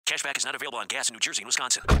Cashback is not available on gas in New Jersey and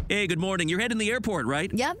Wisconsin. Hey, good morning. You're heading to the airport,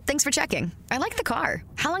 right? Yep, thanks for checking. I like the car.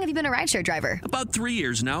 How long have you been a rideshare driver? About 3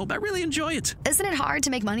 years now. I really enjoy it. Isn't it hard to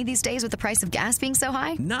make money these days with the price of gas being so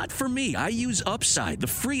high? Not for me. I use Upside, the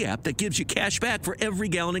free app that gives you cash back for every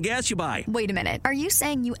gallon of gas you buy. Wait a minute. Are you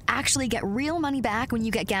saying you actually get real money back when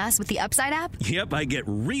you get gas with the Upside app? Yep, I get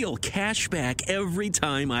real cash back every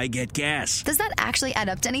time I get gas. Does that actually add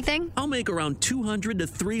up to anything? I'll make around $200 to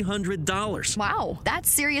 $300. Wow, that's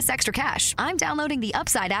serious extra cash. I'm downloading the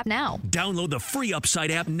Upside app now. Download the free Upside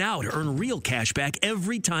app now to earn real cash back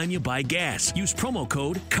every time you buy gas. Use promo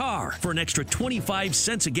code CAR for an extra 25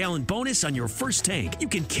 cents a gallon bonus on your first tank. You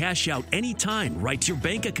can cash out anytime right to your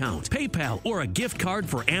bank account, PayPal, or a gift card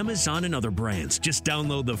for Amazon and other brands. Just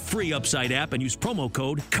download the free Upside app and use promo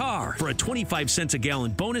code CAR for a 25 cents a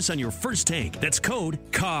gallon bonus on your first tank. That's code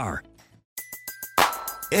CAR.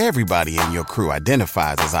 Everybody in your crew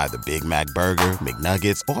identifies as either Big Mac Burger,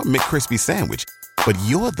 McNuggets, or McCrispy Sandwich. But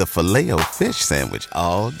you're the Filet-O-Fish Sandwich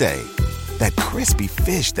all day. That crispy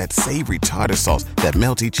fish, that savory tartar sauce, that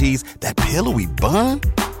melty cheese, that pillowy bun.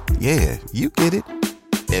 Yeah, you get it.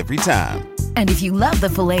 Every time. And if you love the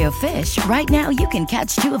Filet-O-Fish, right now you can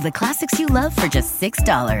catch two of the classics you love for just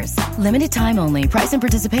 $6. Limited time only. Price and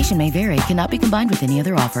participation may vary. Cannot be combined with any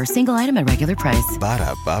other offer. Single item at regular price.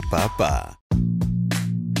 Ba-da-ba-ba-ba.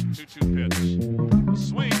 2-2 pitch. A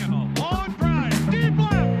swing and a long drive. Deep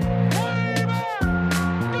left. Way back.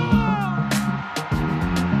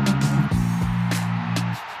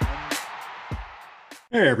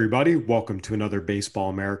 Hey everybody, welcome to another Baseball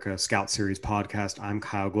America Scout Series podcast. I'm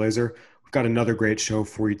Kyle Glazer. We've got another great show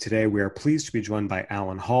for you today. We are pleased to be joined by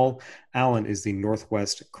Alan Hall. Alan is the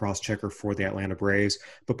Northwest cross-checker for the Atlanta Braves,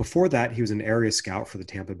 but before that, he was an area scout for the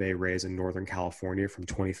Tampa Bay Rays in Northern California from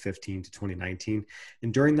 2015 to 2019.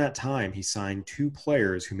 And during that time, he signed two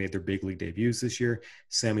players who made their big league debuts this year,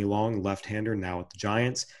 Sammy Long, left-hander, now with the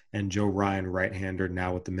Giants, and Joe Ryan, right-hander,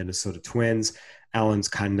 now with the Minnesota Twins. Alan's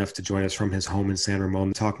kind enough to join us from his home in San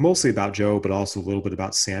Ramon to talk mostly about Joe, but also a little bit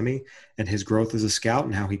about Sammy and his growth as a scout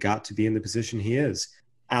and how he got to be in the position he is.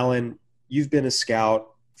 Alan, you've been a scout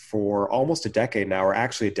for almost a decade now, or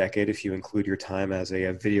actually a decade if you include your time as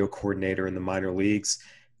a video coordinator in the minor leagues.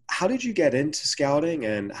 How did you get into scouting,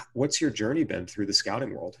 and what's your journey been through the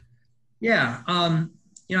scouting world? Yeah,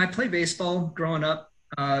 I played baseball growing up,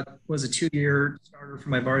 was a 2-year starter for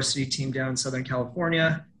my varsity team down in Southern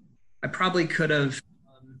California. I probably could have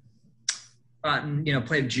played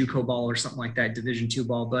JUCO ball or something like that, Division II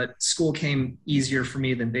ball, but school came easier for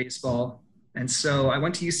me than baseball. And so I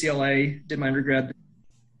went to UCLA, did my undergrad.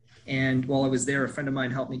 And while I was there, a friend of mine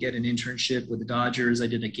helped me get an internship with the Dodgers. I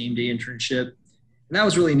did a game day internship. And that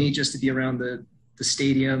was really neat just to be around the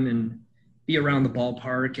stadium and be around the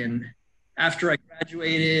ballpark. And after I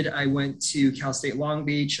graduated, I went to Cal State Long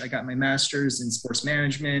Beach. I got my master's in sports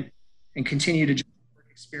management and continued to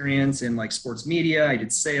experience in like sports media. I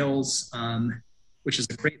did sales, which is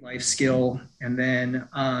a great life skill. And then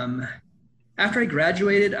after I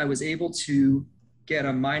graduated, I was able to get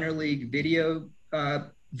a minor league video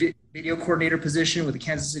coordinator position with the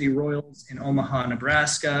Kansas City Royals in Omaha,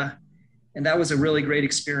 Nebraska. And that was a really great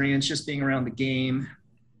experience, just being around the game.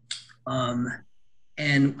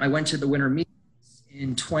 And I went to the winter meetings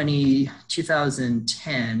in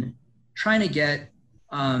 2010, trying to get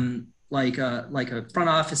like a front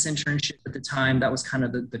office internship at the time. That was kind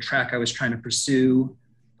of the track I was trying to pursue.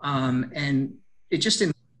 And it just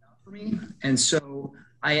didn't work out for me. And so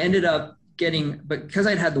I ended up but because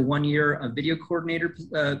I'd had the 1 year of video coordinator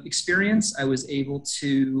experience, I was able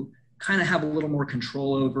to kind of have a little more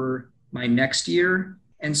control over my next year.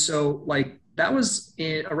 And so that was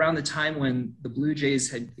around the time when the Blue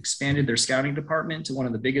Jays had expanded their scouting department to one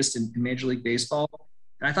of the biggest in Major League Baseball.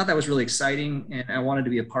 And I thought that was really exciting, and I wanted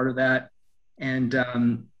to be a part of that. And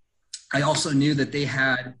I also knew that they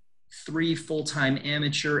had 3 full-time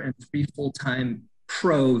amateur and 3 full-time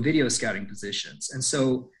pro video scouting positions. And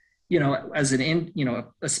so, as an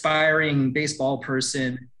aspiring baseball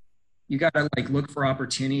person, you got to look for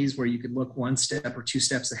opportunities where you could look 1 step or 2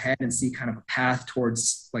 steps ahead and see kind of a path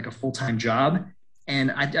towards a full-time job. And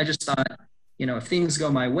I just thought, if things go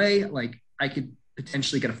my way, I could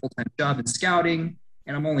potentially get a full-time job in scouting,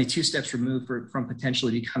 and I'm only 2 steps removed from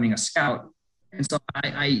potentially becoming a scout. And so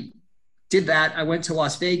I did that. I went to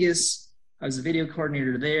Las Vegas. I was a video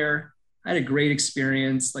coordinator there. I had a great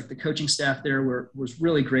experience. The coaching staff there was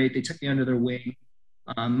really great. They took me under their wing.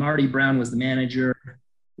 Marty Brown was the manager,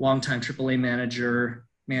 longtime AAA manager,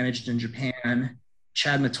 managed in Japan.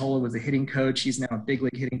 Chad Mottola was the hitting coach. He's now a big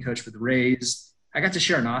league hitting coach for the Rays. I got to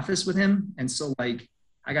share an office with him. And so I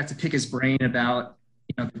got to pick his brain about,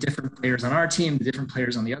 the different players on our team, the different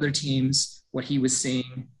players on the other teams, what he was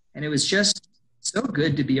seeing. And it was just so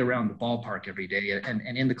good to be around the ballpark every day and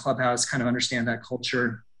in the clubhouse, kind of understand that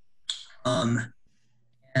culture.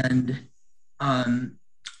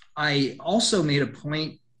 I also made a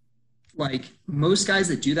point, like most guys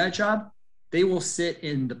that do that job, they will sit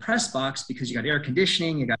in the press box because you got air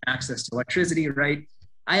conditioning, you got access to electricity, right?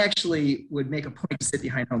 I actually would make a point to sit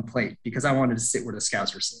behind home plate because I wanted to sit where the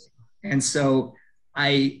scouts were sitting. And so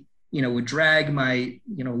I, would drag my,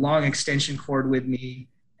 long extension cord with me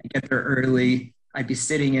and get there early. I'd be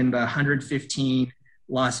sitting in the 115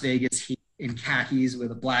 Las Vegas heat in khakis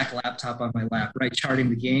with a black laptop on my lap, right, charting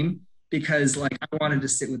the game, because I wanted to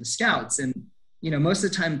sit with the scouts. And, most of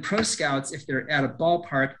the time pro scouts, if they're at a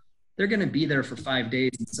ballpark, they're going to be there for 5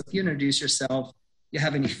 days. And so if you introduce yourself, you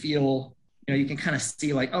have any feel, you can kind of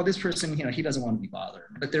see oh, this person, he doesn't want to be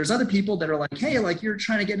bothered. But there's other people that are like, hey, you're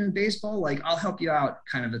trying to get into baseball, I'll help you out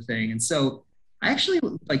kind of a thing. And so I actually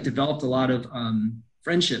developed a lot of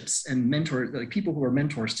friendships and mentors, people who are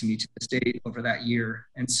mentors to me to this day over that year.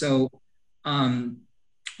 And so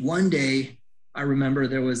one day I remember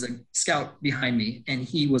there was a scout behind me and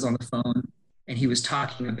he was on the phone and he was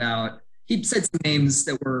talking about, he said some names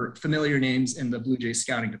that were familiar names in the Blue Jays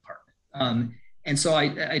scouting department. And so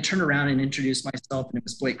I turned around and introduced myself, and it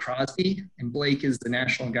was Blake Crosby. And Blake is the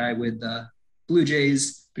national guy with the Blue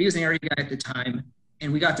Jays, but he was an area guy at the time.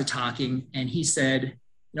 And we got to talking, and he said,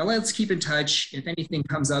 let's keep in touch. If anything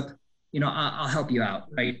comes up, I'll help you out,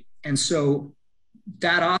 right? And so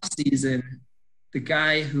that off season, the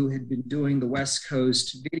guy who had been doing the West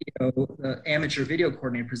Coast video, the amateur video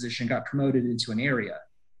coordinator position, got promoted into an area.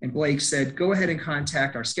 And Blake said, go ahead and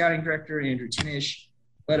contact our scouting director, Andrew Tinish.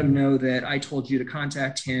 Let him know that I told you to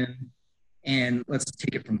contact him, and let's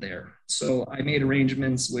take it from there. So I made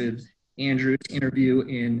arrangements with Andrew to interview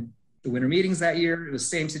in the winter meetings that year. It was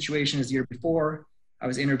the same situation as the year before. I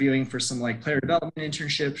was interviewing for some player development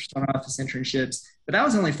internships, front office internships, but that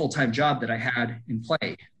was the only full-time job that I had in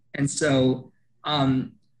play. And so, I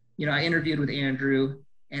interviewed with Andrew,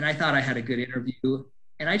 and I thought I had a good interview.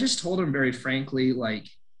 And I just told him very frankly,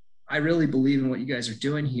 I really believe in what you guys are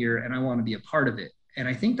doing here, and I want to be a part of it. And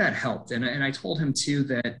I think that helped. And I told him too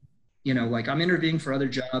that, I'm interviewing for other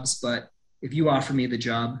jobs, but if you offer me the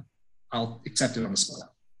job, I'll accept it on the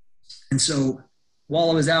spot. And so while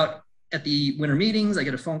I was out at the winter meetings, I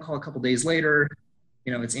get a phone call a couple of days later.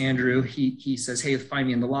 It's Andrew. He says, hey, find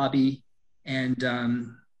me in the lobby. And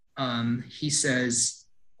he says,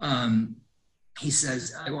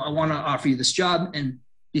 I want to offer you this job. And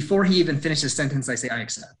before he even finished his sentence, I say, I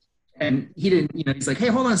accept. And he didn't, he's like, hey,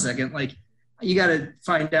 hold on a second. You got to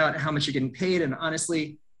find out how much you're getting paid. And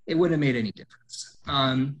honestly, it wouldn't have made any difference.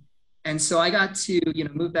 And so I got to,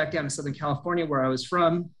 move back down to Southern California where I was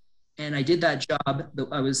from. And I did that job.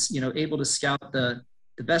 I was, able to scout the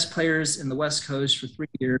best players in the West Coast for 3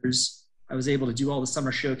 years. I was able to do all the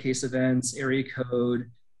summer showcase events, area code,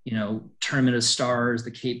 Tournament of Stars,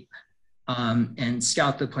 the Cape, and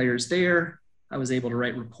scout the players there. I was able to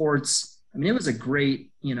write reports. I mean, it was a great,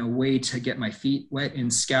 way to get my feet wet in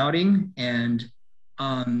scouting. And,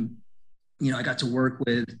 I got to work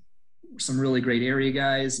with some really great area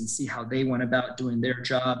guys and see how they went about doing their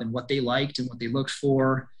job and what they liked and what they looked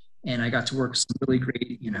for. And I got to work with some really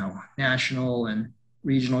great, national and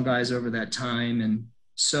regional guys over that time. And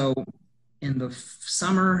so in the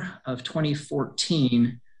summer of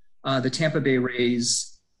 2014, the Tampa Bay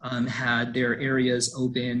Rays had their areas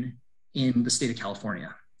open in the state of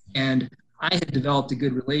California. And I had developed a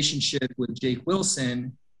good relationship with Jake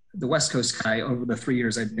Wilson, the West Coast guy, over the 3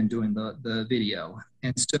 years I've been doing the video.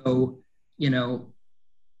 And so,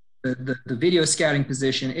 the video scouting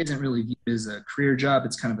position isn't really viewed as a career job.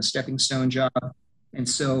 It's kind of a stepping stone job. And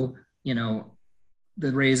so,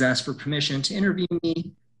 the Rays asked for permission to interview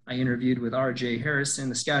me. I interviewed with RJ Harrison,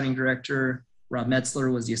 the scouting director. Rob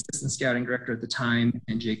Metzler was the assistant scouting director at the time,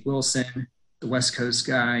 and Jake Wilson, the West Coast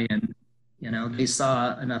guy. And, they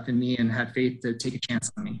saw enough in me and had faith to take a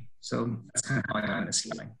chance on me. So that's kind of how I got into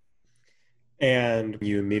scouting. And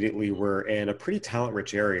you immediately were in a pretty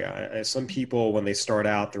talent-rich area. Some people, when they start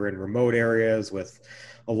out, they're in remote areas with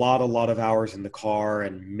a lot of hours in the car,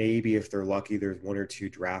 and maybe if they're lucky, there's 1 or 2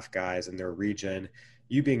 draft guys in their region.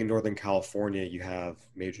 You being in Northern California, you have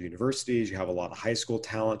major universities, you have a lot of high school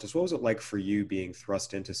talent. Just what was it like for you being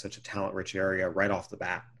thrust into such a talent-rich area right off the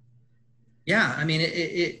bat? Yeah, I mean,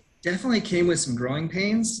 it definitely came with some growing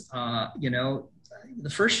pains. The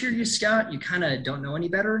first year you scout, you kind of don't know any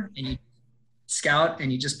better, and you scout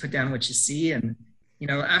and you just put down what you see. And,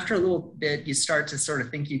 after a little bit, you start to sort of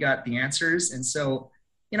think you got the answers. And so,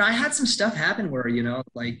 I had some stuff happen where,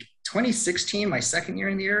 2016, my second year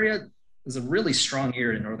in the area, was a really strong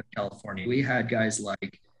year in Northern California. We had guys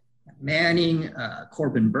like Manning,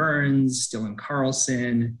 Corbin Burns, Dylan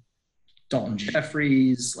Carlson, Dalton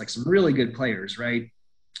Jeffries, like some really good players, right?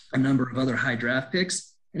 A number of other high draft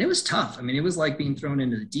picks. And it was tough. I mean, it was like being thrown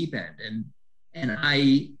into the deep end. And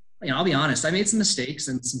I'll be honest, I made some mistakes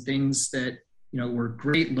and some things that, were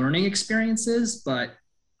great learning experiences, but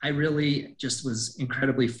I really just was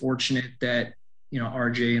incredibly fortunate that,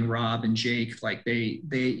 RJ and Rob and Jake, like they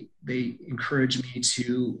encouraged me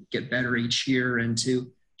to get better each year and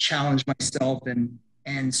to challenge myself.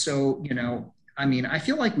 And so, I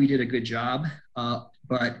feel like we did a good job,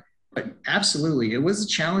 but absolutely, it was a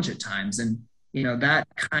challenge at times. And, that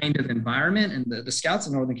kind of environment and the Scouts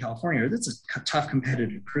in Northern California, that's a tough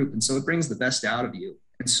competitive group. And so it brings the best out of you.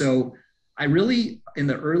 And so I really, in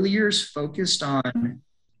the early years, focused on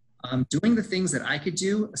doing the things that I could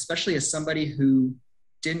do, especially as somebody who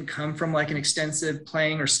didn't come from like an extensive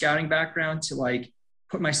playing or scouting background, to like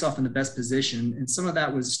put myself in the best position. And some of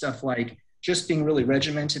that was stuff like just being really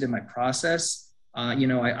regimented in my process.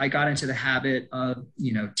 I got into the habit of,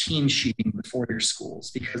 team sheeting before your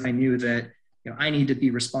schools, because I knew that, I need to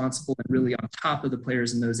be responsible and really on top of the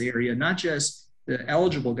players in those areas, not just the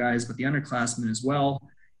eligible guys, but the underclassmen as well.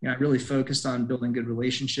 I really focused on building good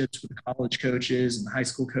relationships with the college coaches and the high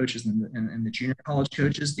school coaches and the junior college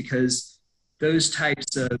coaches, because those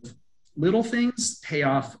types of little things pay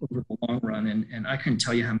off over the long run. And I couldn't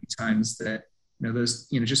tell you how many times that, those,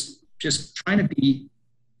 just trying to be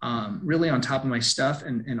really on top of my stuff.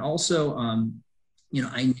 And also,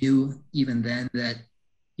 I knew even then that,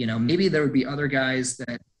 maybe there would be other guys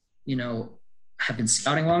that, have been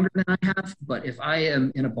scouting longer than I have, but if I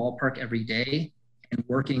am in a ballpark every day and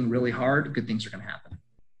working really hard, good things are going to happen.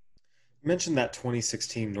 You mentioned that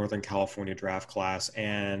 2016 Northern California draft class,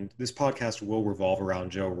 and this podcast will revolve around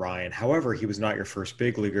Joe Ryan. However, he was not your first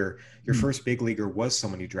big leaguer. Your first big leaguer was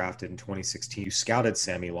someone you drafted in 2016. You scouted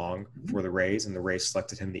Sammy Long for the Rays, and the Rays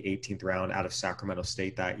selected him the 18th round out of Sacramento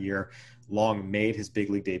State that year. Long made his big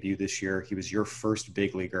league debut this year. He was your first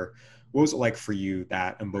big leaguer. What was it like for you,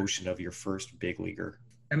 that emotion of your first big leaguer?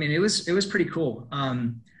 I mean, it was pretty cool.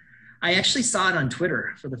 I actually saw it on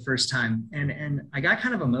Twitter for the first time, and I got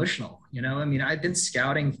kind of emotional. I've been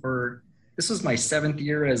scouting this was my 7th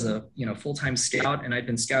year as a, full-time scout, and I'd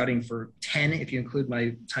been scouting for 10, if you include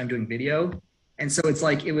my time doing video. And so it's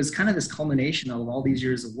like, it was kind of this culmination of all these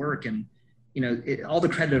years of work. And, all the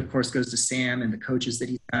credit, of course, goes to Sam and the coaches that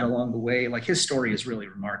he's had along the way. Like, his story is really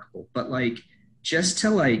remarkable, but like, just to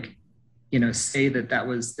like, say that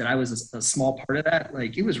I was a small part of that,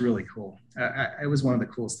 like, it was really cool. It was one of the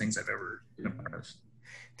coolest things I've ever been a part of.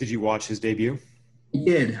 Did you watch his debut?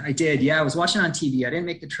 I did. Yeah, I was watching on TV. I didn't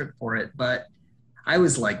make the trip for it, but I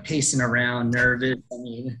was like pacing around, nervous.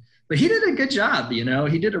 But he did a good job, he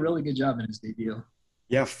did a really good job in his debut.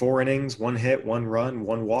 Yeah, 4 innings, 1 hit, 1 run,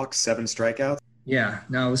 1 walk, 7 strikeouts. Yeah,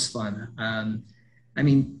 no, it was fun.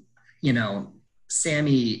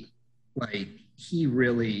 Sammy, like, he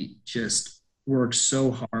really just worked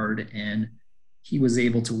so hard, and he was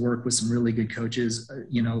able to work with some really good coaches.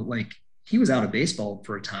 Like, he was out of baseball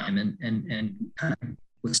for a time and kind of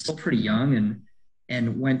was still pretty young,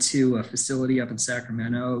 and went to a facility up in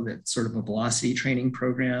Sacramento that's sort of a velocity training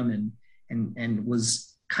program, and was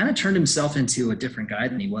kind of turned himself into a different guy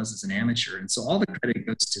than he was as an amateur. And so all the credit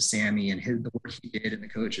goes to Sammy and the work he did and the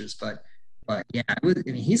coaches. But yeah,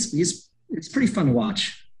 it's pretty fun to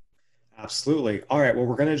watch. Absolutely. All right. Well,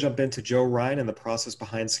 we're going to jump into Joe Ryan and the process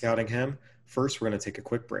behind scouting him. First, we're going to take a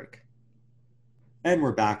quick break. And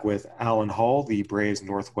we're back with Alan Hall, the Braves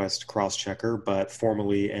Northwest cross-checker, but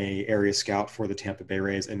formerly an area scout for the Tampa Bay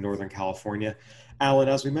Rays in Northern California. Alan,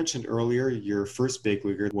 as we mentioned earlier, your first big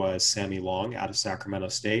leaguer was Sammy Long out of Sacramento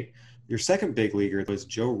State. Your second big leaguer was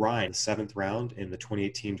Joe Ryan, 7th round in the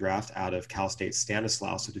 2018 draft out of Cal State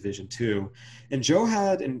Stanislaus of Division II. And Joe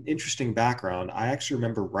had an interesting background. I actually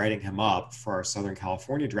remember writing him up for our Southern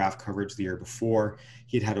California draft coverage the year before.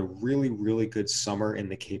 He'd had a really, really good summer in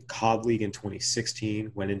the Cape Cod League in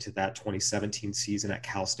 2016, went into that 2017 season at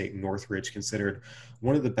Cal State Northridge, considered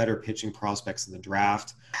one of the better pitching prospects in the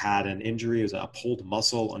draft. Had an injury, it was a pulled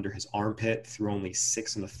muscle under his armpit, threw only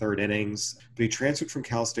 6 in the 3rd innings. But he transferred from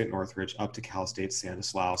Cal State Northridge up to Cal State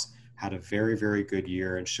Stanislaus, had a very, very good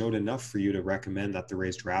year, and showed enough for you to recommend that the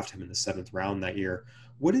Rays draft him in the 7th round that year.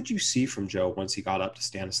 What did you see from Joe once he got up to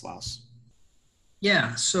Stanislaus?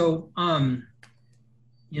 Yeah, so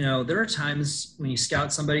there are times when you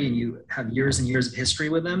scout somebody and you have years and years of history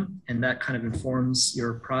with them, and that kind of informs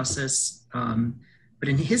your process. But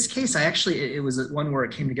in his case, it was one where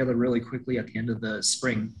it came together really quickly at the end of the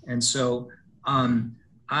spring. And so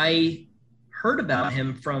I heard about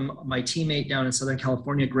him from my teammate down in Southern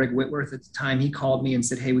California, Greg Whitworth. At the time, he called me and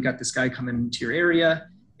said, hey, we got this guy coming into your area.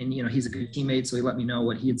 And, he's a good teammate. So he let me know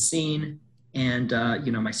what he had seen. And,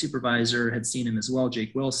 my supervisor had seen him as well,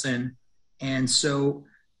 Jake Wilson. And so,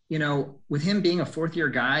 with him being a fourth-year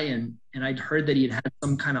guy and I'd heard that he had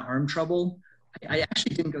some kind of arm trouble, I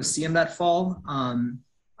actually didn't go see him that fall.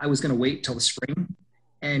 I was going to wait till the spring.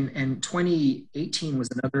 And 2018 was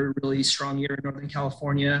another really strong year in Northern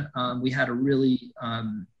California. We had a really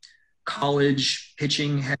college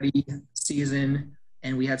pitching heavy season,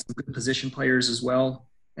 and we had some good position players as well.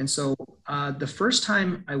 And so the first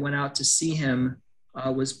time I went out to see him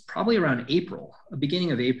was probably around April,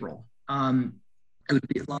 beginning of April.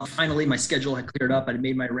 Finally, my schedule had cleared up. I had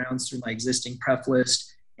made my rounds through my existing prep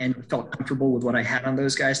list and felt comfortable with what I had on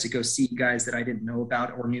those guys to go see guys that I didn't know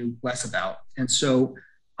about or knew less about. And so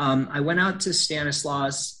I went out to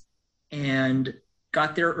Stanislaus and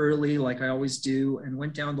got there early, like I always do, and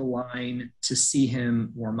went down the line to see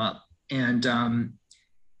him warm up. And,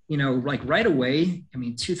 like right away,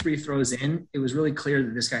 2-3 throws in, it was really clear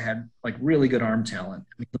that this guy had like really good arm talent.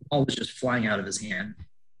 The ball was just flying out of his hand.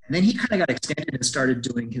 And then he kind of got extended and started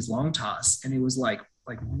doing his long toss. And it was like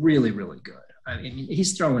really, really good.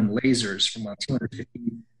 He's throwing lasers from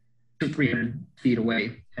 250 to 300 feet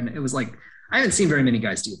away. And it was like, I haven't seen very many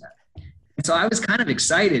guys do that. And so I was kind of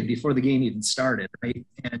excited before the game even started, right?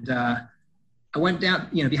 And I went down,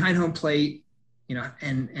 behind home plate,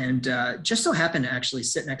 and just so happened to actually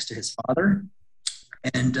sit next to his father.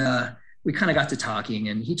 And we kind of got to talking,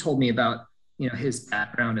 and he told me about, his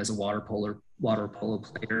background as a water polo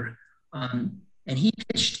player. And he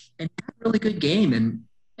pitched and had a really good game.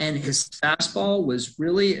 And his fastball was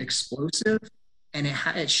really explosive, and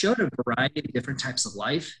it showed a variety of different types of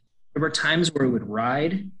life. There were times where it would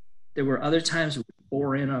ride. There were other times it would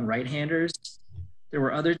bore in on right-handers. There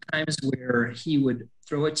were other times where he would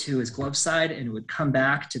throw it to his glove side and it would come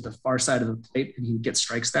back to the far side of the plate and he would get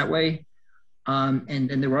strikes that way. And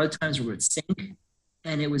there were other times where it would sink.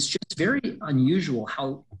 And it was just very unusual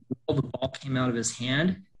how well the ball came out of his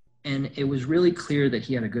hand. And it was really clear that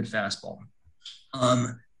he had a good fastball.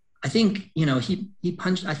 I think, he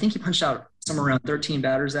punched out somewhere around 13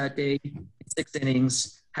 batters that day, 6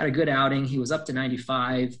 innings, had a good outing. He was up to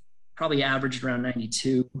 95, probably averaged around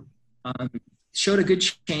 92. Showed a good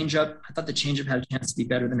changeup. I thought the changeup had a chance to be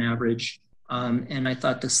better than average. And I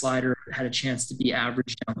thought the slider had a chance to be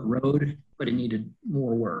average down the road, but it needed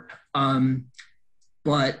more work.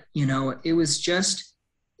 But, it was just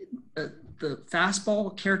the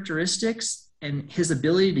fastball characteristics and his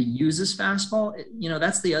ability to use his fastball.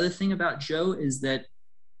 That's the other thing about Joe is that,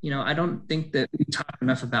 I don't think that we talk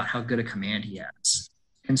enough about how good a command he has.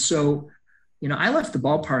 And so, I left the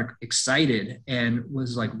ballpark excited and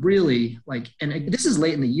was really and this is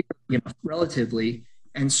late in the year, relatively.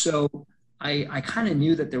 And so I kind of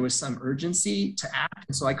knew that there was some urgency to act.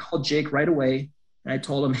 And so I called Jake right away and I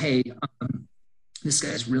told him, hey, this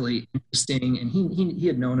guy's really interesting. And he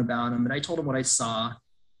had known about him, and I told him what I saw.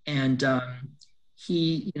 And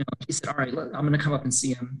he said, all right, I'm going to come up and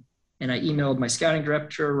see him. And I emailed my scouting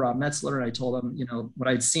director, Rob Metzler, and I told him, what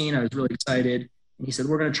I'd seen. I was really excited. And he said,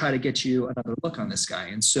 we're going to try to get you another look on this guy.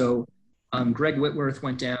 And so Greg Whitworth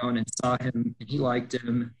went down and saw him, and he liked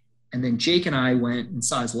him. And then Jake and I went and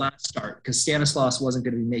saw his last start because Stanislaus wasn't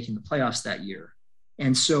going to be making the playoffs that year.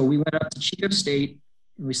 And so we went up to Chico State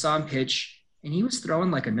and we saw him pitch, and he was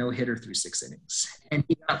throwing like a no-hitter through 6 innings. And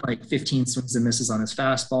he got like 15 swings and misses on his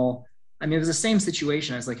fastball. It was the same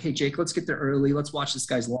situation. I was like, hey, Jake, let's get there early. Let's watch this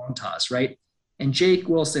guy's long toss, right? And Jake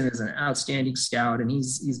Wilson is an outstanding scout, and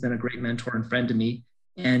he's been a great mentor and friend to me.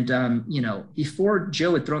 And, before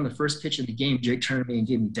Joe had thrown the first pitch in the game, Jake turned to me and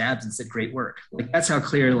gave me dabs and said, great work. That's how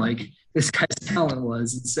clear, this guy's talent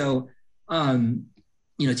was. And so,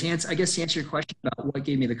 to answer your question about what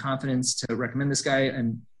gave me the confidence to recommend this guy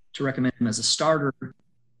and to recommend him as a starter,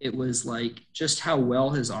 it was just how well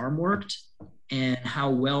his arm worked and how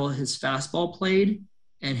well his fastball played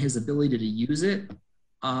and his ability to use it.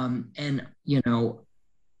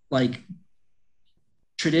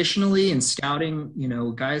 Traditionally in scouting,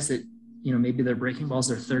 guys that, maybe their breaking ball's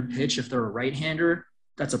their third pitch. If they're a right-hander,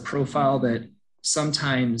 that's a profile that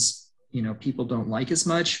sometimes, people don't like as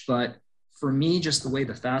much. But for me, just the way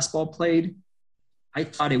the fastball played, I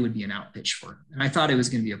thought it would be an out pitch for him. And I thought it was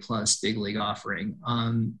going to be a plus big league offering.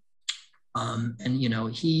 And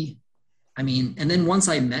then once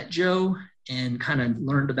I met Joe and kind of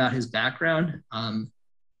learned about his background, I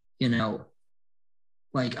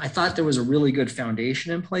thought there was a really good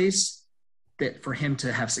foundation in place that for him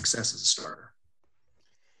to have success as a starter.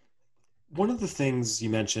 One of the things you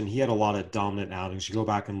mentioned, he had a lot of dominant outings. You go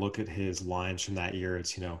back and look at his lines from that year.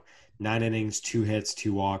 It's, 9 innings, 2 hits,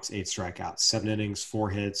 2 walks, 8 strikeouts, 7 innings, 4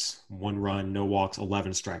 hits, 1 run, no walks,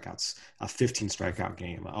 11 strikeouts, a 15 strikeout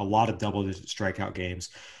game, a lot of double-digit strikeout games.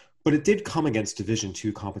 But it did come against Division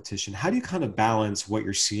II competition. How do you kind of balance what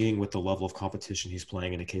you're seeing with the level of competition he's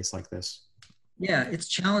playing in a case like this? Yeah, it's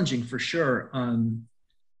challenging for sure.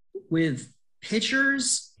 With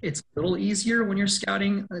pitchers, it's a little easier when you're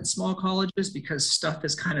scouting at small colleges because stuff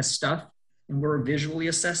is kind of stuff and we're visually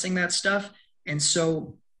assessing that stuff. And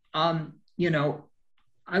so,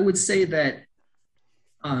 I would say that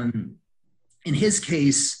in his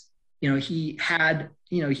case, he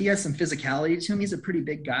has some physicality to him. He's a pretty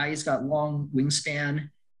big guy. He's got long wingspan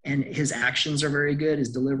and his actions are very good. His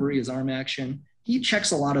delivery, his arm action, he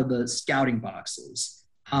checks a lot of the scouting boxes.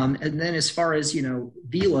 And then as far as,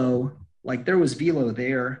 velo, like there was velo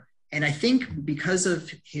there. And I think because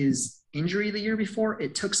of his injury the year before,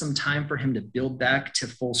 it took some time for him to build back to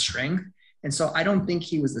full strength. And so I don't think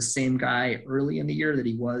he was the same guy early in the year that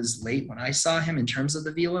he was late when I saw him in terms of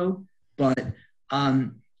the velo. But,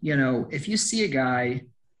 if you see a guy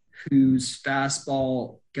whose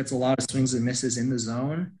fastball gets a lot of swings and misses in the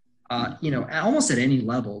zone, almost at any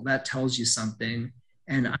level, that tells you something.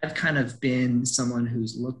 And I've kind of been someone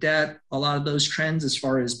who's looked at a lot of those trends as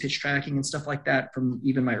far as pitch tracking and stuff like that from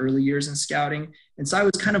even my early years in scouting. And so I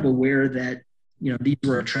was kind of aware that, these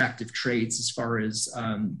were attractive traits as far as,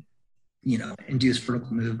 induced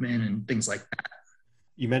vertical movement and things like that.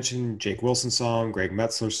 You mentioned Jake Wilson saw him, Greg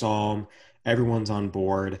Metzler saw him, everyone's on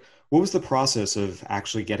board. What was the process of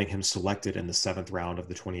actually getting him selected in the 7th round of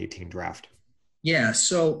the 2018 draft? Yeah.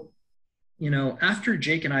 So, after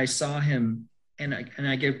Jake and I saw him, and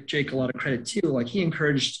I give Jake a lot of credit too, like he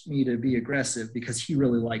encouraged me to be aggressive because he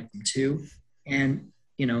really liked him too. And,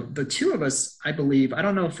 the two of us, I believe, I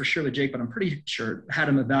don't know for sure with Jake, but I'm pretty sure had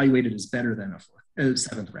him evaluated as better than a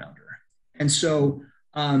 7th rounder. And so,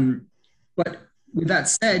 but with that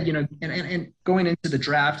said, and going into the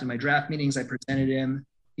draft and my draft meetings, I presented him,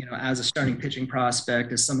 as a starting pitching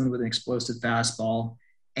prospect, as someone with an explosive fastball.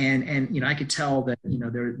 And I could tell that,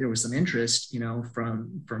 there was some interest,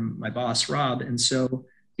 from my boss, Rob. And so,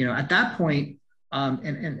 at that point,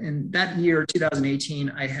 and that year, 2018,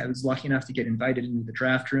 I was lucky enough to get invited into the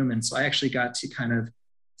draft room. And so I actually got to kind of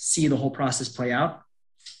see the whole process play out.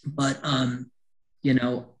 But,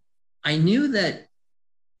 I knew that,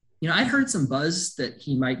 I'd heard some buzz that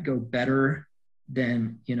he might go better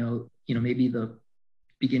than, maybe the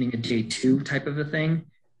beginning of day 2 type of a thing.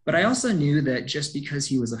 But I also knew that just because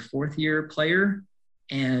he was a 4th-year player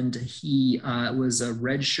and he was a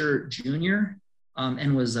redshirt junior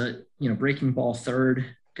and was a, breaking ball 3rd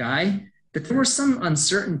guy, that there was some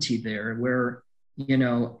uncertainty there where,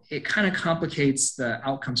 it kind of complicates the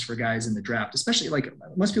outcomes for guys in the draft, especially like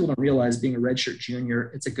most people don't realize being a redshirt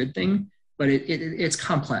junior, it's a good thing, but it's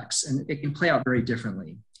complex and it can play out very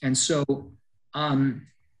differently. And so, the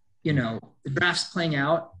draft's playing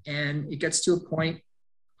out and it gets to a point.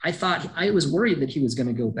 I was worried that he was going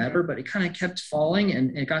to go better, but it kind of kept falling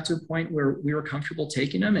and it got to a point where we were comfortable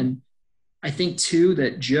taking him. And I think too,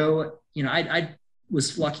 that Joe, I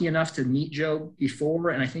was lucky enough to meet Joe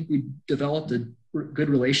before, and I think we developed a good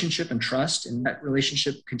relationship and trust, and that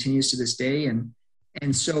relationship continues to this day. And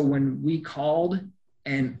so when we called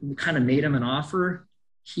and we kind of made him an offer,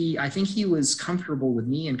 I think he was comfortable with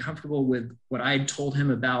me and comfortable with what I told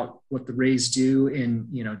him about what the Rays do in,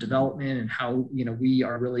 development and how, we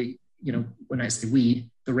are really, when I say we,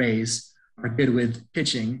 the Rays are good with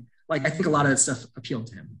pitching. Like, I think a lot of that stuff appealed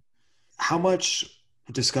to him. How much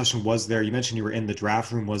discussion was there? You mentioned you were in the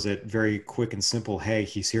draft room. Was it very quick and simple? Hey,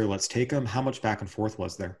 he's here, let's take him. How much back and forth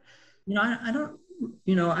was there? I don't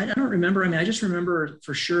remember. I mean, I just remember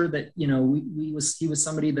for sure that, he was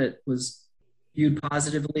somebody that was viewed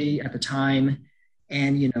positively at the time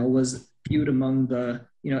and, was viewed among the,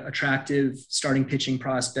 attractive starting pitching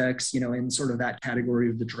prospects, in sort of that category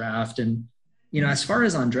of the draft. And, as far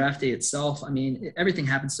as on draft day itself, I mean, everything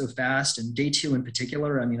happens so fast, and day 2 in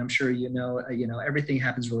particular, I mean, I'm sure, everything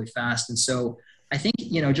happens really fast. And so I think,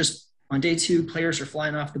 just on day 2, players are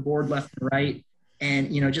flying off the board left and right,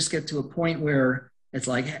 and, just get to a point where it's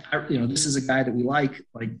like, this is a guy that we like,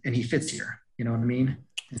 and he fits here, you know what I mean?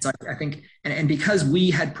 It's like, I think, and because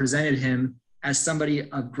we had presented him as somebody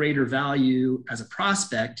of greater value as a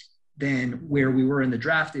prospect than where we were in the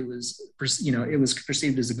draft, it was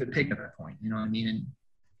perceived as a good pick at that point, you know what I mean? And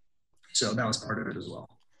so that was part of it as well.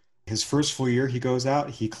 His first full year, he goes out,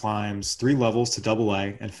 he climbs 3 levels to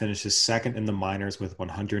AA and finishes 2nd in the minors with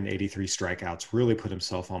 183 strikeouts, really put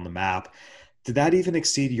himself on the map. Did that even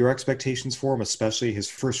exceed your expectations for him, especially his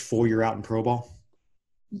first full year out in pro ball?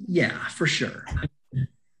 Yeah, for sure.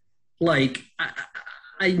 Like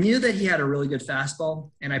I knew that he had a really good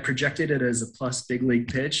fastball, and I projected it as a plus big league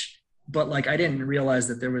pitch, but like I didn't realize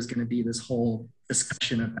that there was going to be this whole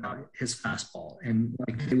discussion about his fastball and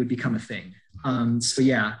like it would become a thing. So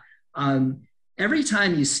yeah, every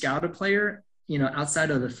time you scout a player, you know,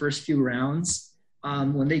 outside of the first few rounds,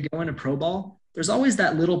 when they go into pro ball, there's always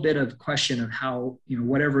that little bit of question of how, you know,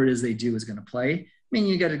 whatever it is they do is going to play. I mean,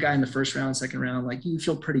 you get a guy in the first round, second round, like you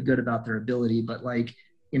feel pretty good about their ability, but like,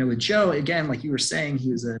 you know, with Joe, again, like you were saying, he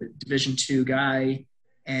was a Division II guy,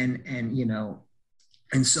 and you know,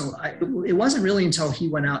 and so it wasn't really until he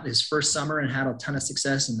went out his first summer and had a ton of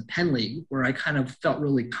success in the Penn League where I kind of felt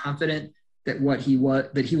really confident that he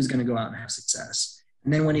was going to go out and have success.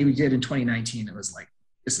 And then when he did in 2019, it was like,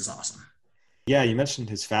 this is awesome. Yeah, you mentioned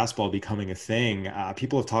his fastball becoming a thing.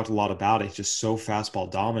 People have talked a lot about it. He's just so fastball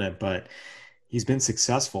dominant, but he's been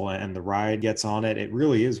successful, and the ride gets on it. It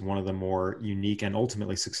really is one of the more unique and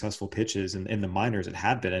ultimately successful pitches in the minors it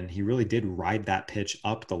had been. And he really did ride that pitch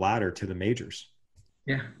up the ladder to the majors.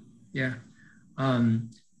 Yeah. Yeah.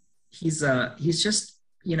 He's just,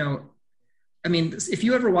 you know, I mean, if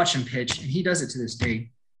you ever watch him pitch, and he does it to this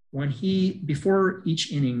day, before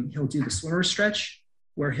each inning, he'll do the swimmer stretch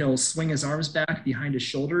where he'll swing his arms back behind his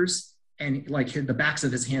shoulders and like the backs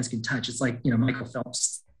of his hands can touch. It's like, you know, Michael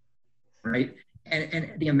Phelps, right?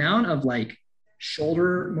 And the amount of like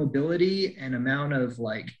shoulder mobility and amount of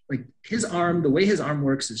like his arm, the way his arm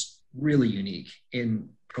works is really unique in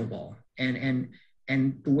pro ball. And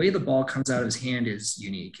the way the ball comes out of his hand is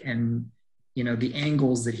unique. And, you know, the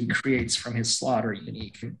angles that he creates from his slot are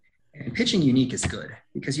unique. And pitching unique is good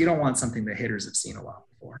because you don't want something that hitters have seen a lot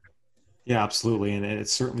before. Yeah, absolutely. And it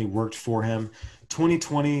certainly worked for him.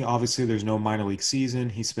 2020, obviously there's no minor league season.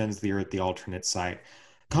 He spends the year at the alternate site.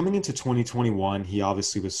 Coming into 2021, he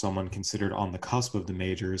obviously was someone considered on the cusp of the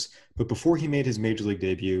majors, but before he made his major league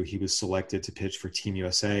debut, he was selected to pitch for Team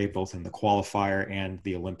USA, both in the qualifier and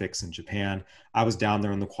the Olympics in Japan. I was down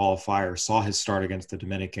there in the qualifier, saw his start against the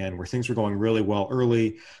Dominican, where things were going really well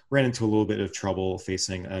early, ran into a little bit of trouble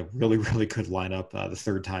facing a really, really good lineup the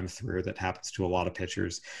third time through. That happens to a lot of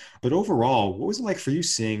pitchers. But overall, what was it like for you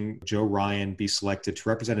seeing Joe Ryan be selected to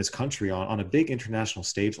represent his country on a big international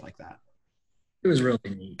stage like that? It was really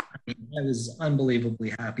neat. I mean, I was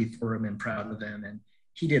unbelievably happy for him and proud of him. And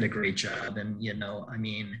he did a great job. And, you know, I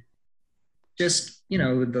mean, just, you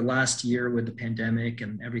know, the last year with the pandemic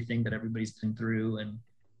and everything that everybody's been through and,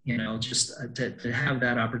 you know, just to have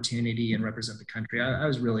that opportunity and represent the country, I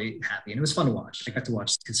was really happy. And it was fun to watch. I got to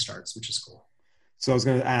watch his starts, which is cool. So I was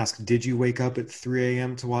going to ask, did you wake up at 3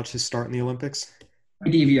 a.m. to watch his start in the Olympics? I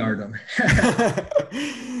DVR'd him.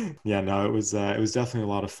 Yeah, no, it was definitely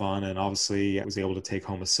a lot of fun. And obviously I was able to take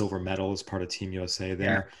home a silver medal as part of Team USA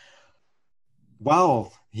there. Yeah.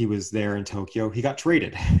 While he was there in Tokyo, he got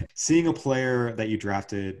traded. Seeing a player that you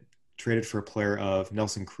drafted traded for a player of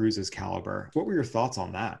Nelson Cruz's caliber, what were your thoughts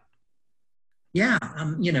on that? Yeah,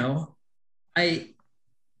 you know, I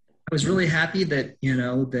was really happy that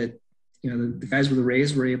the guys with the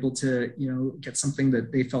Rays were able to, you know, get something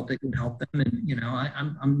that they felt that would help them. And, you know,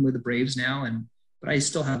 I'm with the Braves now, but I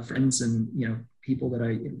still have friends and, you know, people that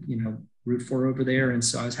I, you know, root for over there. And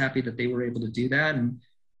so I was happy that they were able to do that. And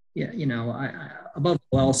yeah, you know, I above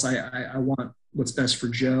all else, I want what's best for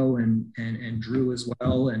Joe and Drew as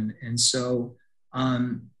well. And so I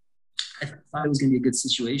thought it was going to be a good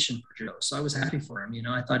situation for Joe. So I was happy for him. You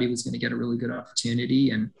know, I thought he was going to get a really good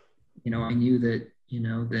opportunity. And, you know, I knew that, you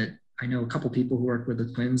know, that I know a couple people who work with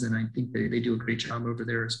the Twins, and I think they do a great job over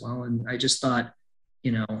there as well. And I just thought,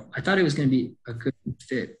 you know, I thought it was going to be a good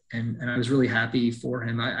fit, and I was really happy for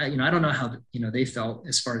him. I don't know how, you know, they felt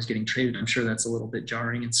as far as getting traded. I'm sure that's a little bit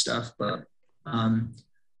jarring and stuff, but,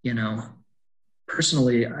 you know,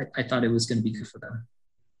 personally, I thought it was going to be good for them.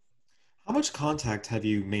 How much contact have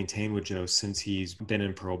you maintained with Joe since he's been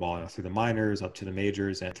in pro ball, through the minors, up to the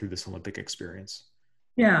majors, and through this Olympic experience?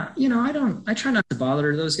 Yeah, you know, I try not to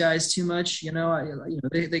bother those guys too much. You know,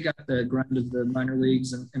 they got the grind of the minor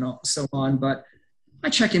leagues and so on, but I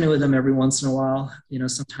check in with them every once in a while, you know,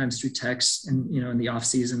 sometimes through text, and, you know, in the off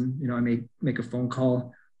season, you know, I may make a phone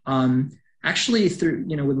call. Actually through,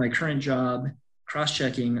 you know, with my current job,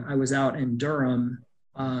 cross-checking, I was out in Durham,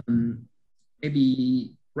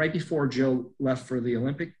 maybe right before Joe left for the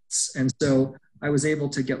Olympics. And so I was able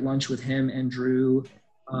to get lunch with him and Drew,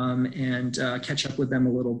 and catch up with them a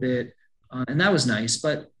little bit. And that was nice.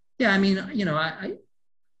 But yeah, I mean, you know, I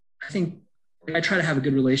think I try to have a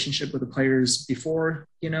good relationship with the players before,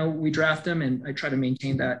 you know, we draft them, and I try to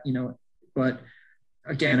maintain that, you know, but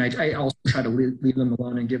again, I also try to leave them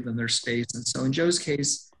alone and give them their space. And so in Joe's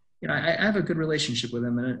case, I have a good relationship with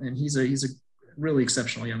him, and he's a really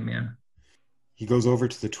exceptional young man. He goes over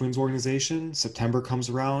to the Twins organization. September comes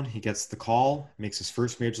around. He gets the call, makes his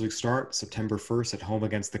first major league start September 1st at home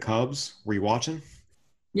against the Cubs. Were you watching?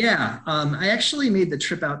 Yeah. I actually made the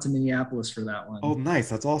trip out to Minneapolis for that one. Oh, nice.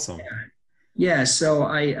 That's awesome. Yeah. So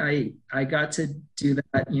I got to do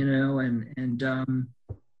that, and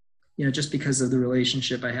just because of the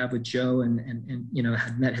relationship I have with Joe and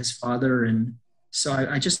had met his father. And so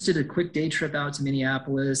I just did a quick day trip out to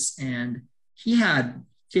Minneapolis, and he had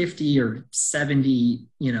 50 or 70,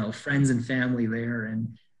 friends and family there,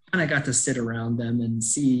 and kind of got to sit around them and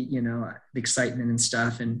see, the excitement and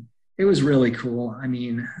stuff. And it was really cool. I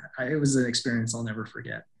mean, it was an experience I'll never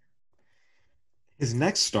forget. His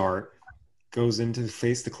next start goes into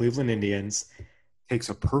face the Cleveland Indians, takes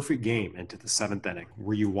a perfect game into the 7th inning.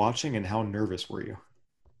 Were you watching, and how nervous were you?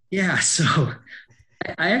 Yeah, so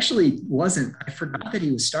I actually wasn't. I forgot that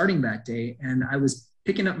he was starting that day, and I was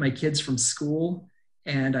picking up my kids from school,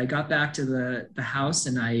 and I got back to the house,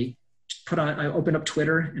 and I opened up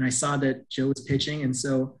Twitter, and I saw that Joe was pitching. And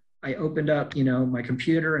so I opened up, my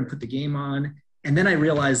computer and put the game on. And then I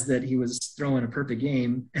realized that he was throwing a perfect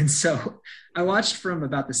game. And so I watched from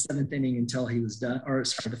about the 7th inning until he was done, or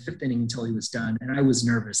sorry, the 5th inning until he was done. And I was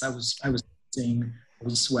nervous. I was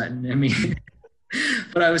sweating. I mean,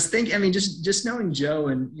 but I was thinking, just knowing Joe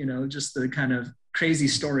and, just the kind of crazy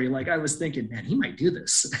story, like I was thinking, man, he might do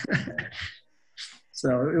this.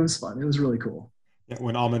 So it was fun. It was really cool. Yeah,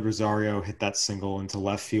 when Ahmed Rosario hit that single into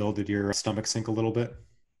left field, did your stomach sink a little bit?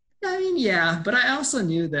 I mean, yeah, but I also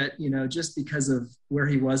knew that, just because of where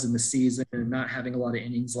he was in the season and not having a lot of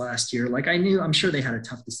innings last year, like I'm sure they had a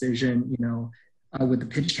tough decision, with the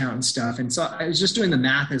pitch count and stuff. And so I was just doing the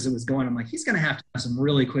math as it was going. I'm like, he's going to have some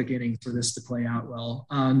really quick innings for this to play out well.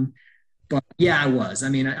 But yeah, I was. I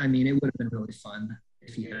mean, it would have been really fun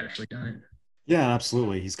if he had actually done it. Yeah,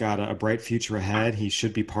 absolutely. He's got a bright future ahead. He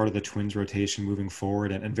should be part of the Twins rotation moving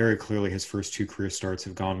forward. And very clearly his first 2 career starts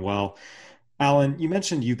have gone well. Alan, you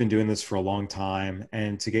mentioned you've been doing this for a long time,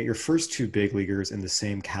 and to get your first 2 big leaguers in the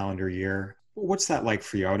same calendar year, what's that like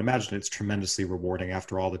for you? I would imagine it's tremendously rewarding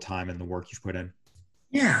after all the time and the work you've put in.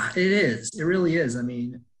 Yeah, it is. It really is. I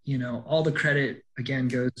mean, all the credit again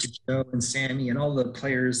goes to Joe and Sammy and all the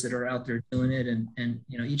players that are out there doing it. And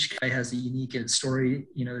each guy has a unique story,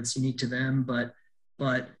 that's unique to them, but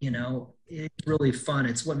it's really fun.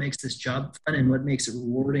 It's what makes this job fun and what makes it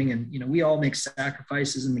rewarding. And, we all make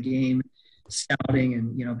sacrifices in the game, scouting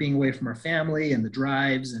and, being away from our family and the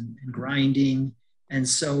drives and grinding. And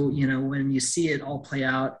so, when you see it all play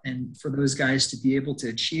out and for those guys to be able to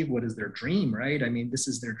achieve what is their dream, right? I mean, this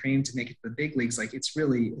is their dream to make it to the big leagues. Like it's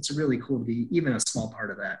really cool to be even a small part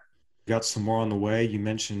of that. Got some more on the way. You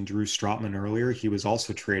mentioned Drew Strotman earlier. He was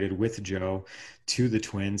also traded with Joe to the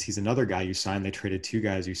Twins. He's another guy you signed. They traded 2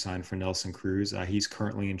 guys you signed for Nelson Cruz. He's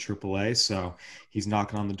currently in AAA, so he's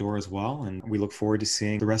knocking on the door as well. And we look forward to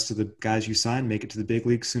seeing the rest of the guys you signed make it to the big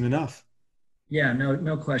league soon enough. Yeah,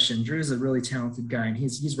 no question. Drew's a really talented guy, and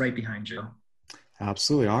he's right behind Joe.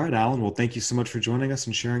 Absolutely. All right, Alan. Well, thank you so much for joining us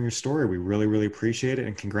and sharing your story. We really, really appreciate it.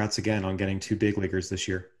 And congrats again on getting 2 big leaguers this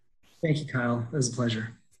year. Thank you, Kyle. It was a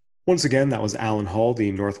pleasure. Once again, that was Alan Hall,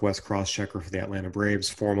 the Northwest cross-checker for the Atlanta Braves,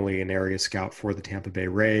 formerly an area scout for the Tampa Bay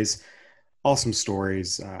Rays. Awesome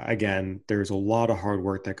stories. Again, there's a lot of hard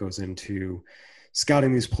work that goes into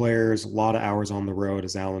scouting these players, a lot of hours on the road,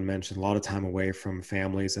 as Alan mentioned, a lot of time away from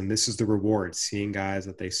families. And this is the reward. Seeing guys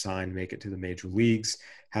that they sign make it to the major leagues,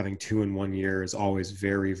 having 2 in 1 year is always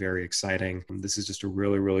very, very exciting. This is just a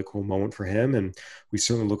really, really cool moment for him. And we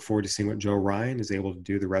certainly look forward to seeing what Joe Ryan is able to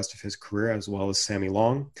do the rest of his career, as well as Sammy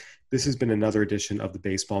Long. This has been another edition of the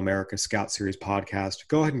Baseball America Scout Series podcast.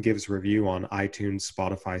 Go ahead and give us a review on iTunes,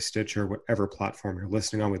 Spotify, Stitcher, whatever platform you're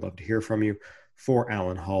listening on. We'd love to hear from you. For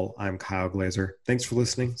Alan Hall, I'm Kyle Glazer. Thanks for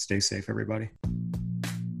listening. Stay safe, everybody.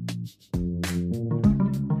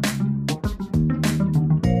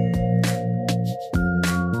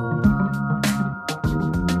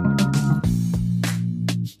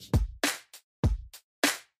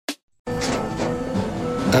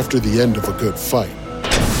 After the end of a good fight,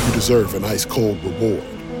 you deserve an ice-cold reward.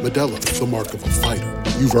 Modelo is the mark of a fighter.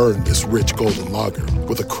 You've earned this rich golden lager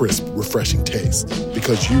with a crisp, refreshing taste.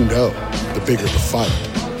 Because you know, the bigger the fight,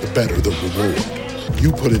 the better the reward.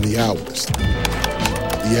 You put in the hours,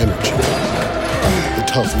 the energy, the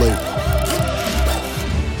tough labor.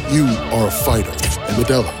 You are a fighter, and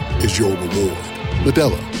Modelo is your reward.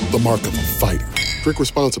 Modelo, the mark of a fighter. Drink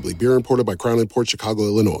responsibly. Beer imported by Crown Imports, Chicago,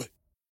 Illinois.